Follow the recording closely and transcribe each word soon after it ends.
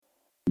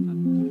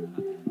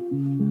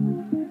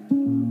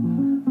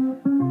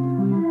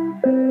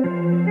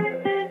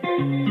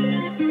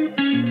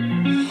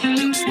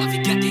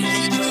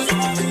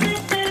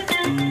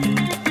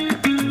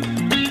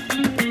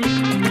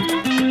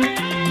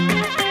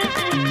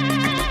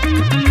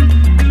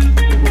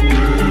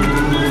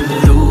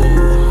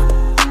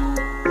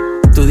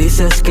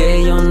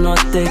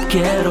te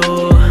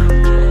quiero.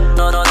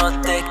 No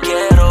te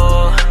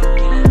quiero.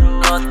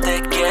 No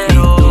te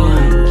quiero.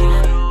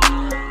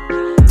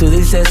 Tú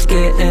dices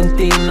que en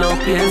ti no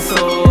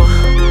pienso.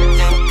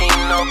 En ti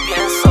no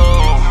pienso.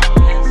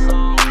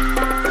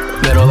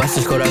 Me robaste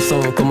el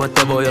corazón, ¿cómo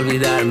te voy a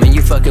olvidar? Man,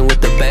 you fucking with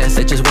the best,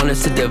 they just want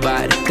us to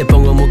divide. Te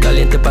pongo muy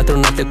caliente,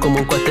 patronarte como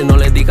un cohete. No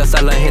le digas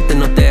a la gente,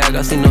 no te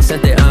hagas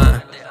inocente,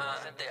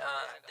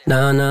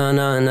 Nah.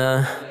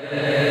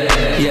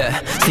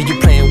 Yeah, see you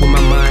playing with my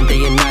mind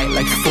day and night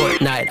like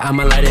Fortnite.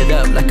 I'ma light it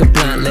up like a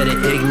plant, let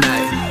it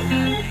ignite.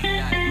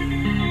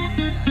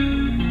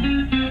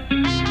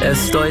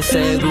 Estoy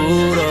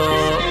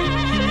seguro,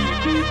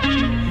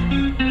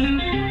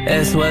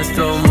 es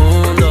nuestro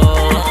mundo.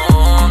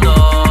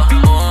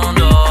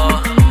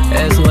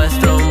 Es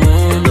nuestro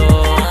mundo.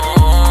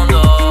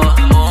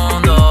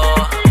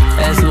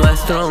 Es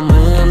nuestro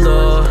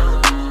mundo.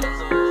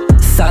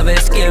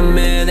 Sabes que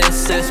me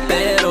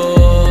desespero.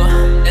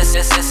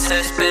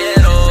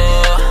 Desespero.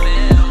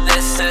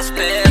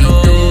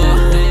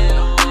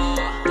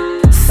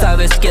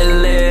 Sabes que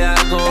le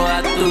hago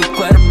a tu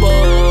cuerpo.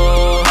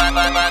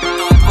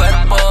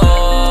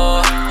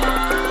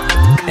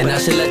 And I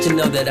should let you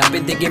know that I've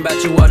been thinking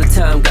about you all the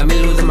time. Got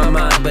me losing my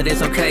mind, but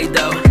it's okay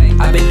though.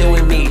 I've been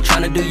doing me,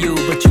 trying to do you,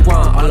 but you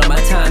want all of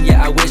my time.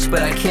 Yeah, I wish,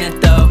 but I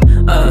can't though.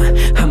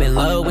 I'm in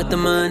love with the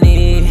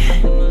money.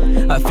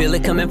 I feel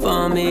it coming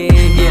for me.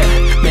 Yeah,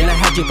 man, I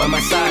had you by my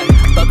side.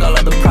 Fuck all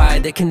of the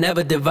pride, they can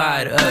never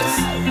divide us.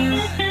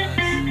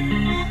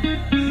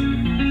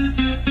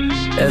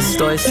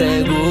 Estoy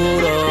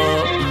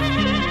seguro,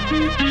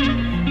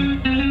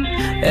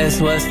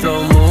 es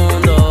nuestro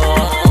mundo.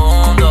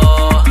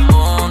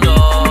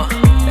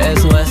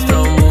 Es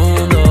nuestro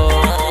mundo.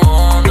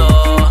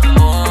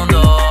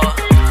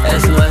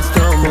 Es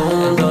nuestro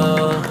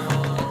mundo.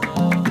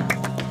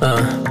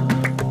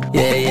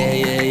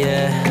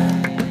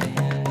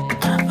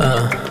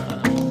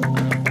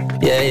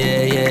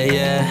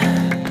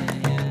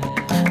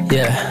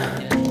 Yeah.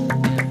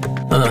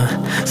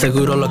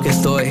 Seguro lo que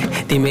estoy,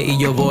 dime y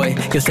yo voy.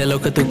 Yo sé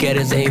lo que tú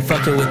quieres, they ain't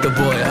fucking with the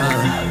boy.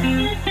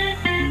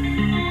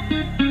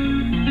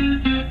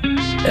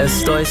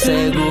 Estoy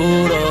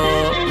seguro,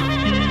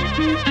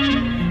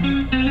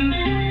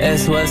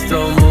 es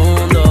nuestro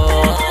mundo.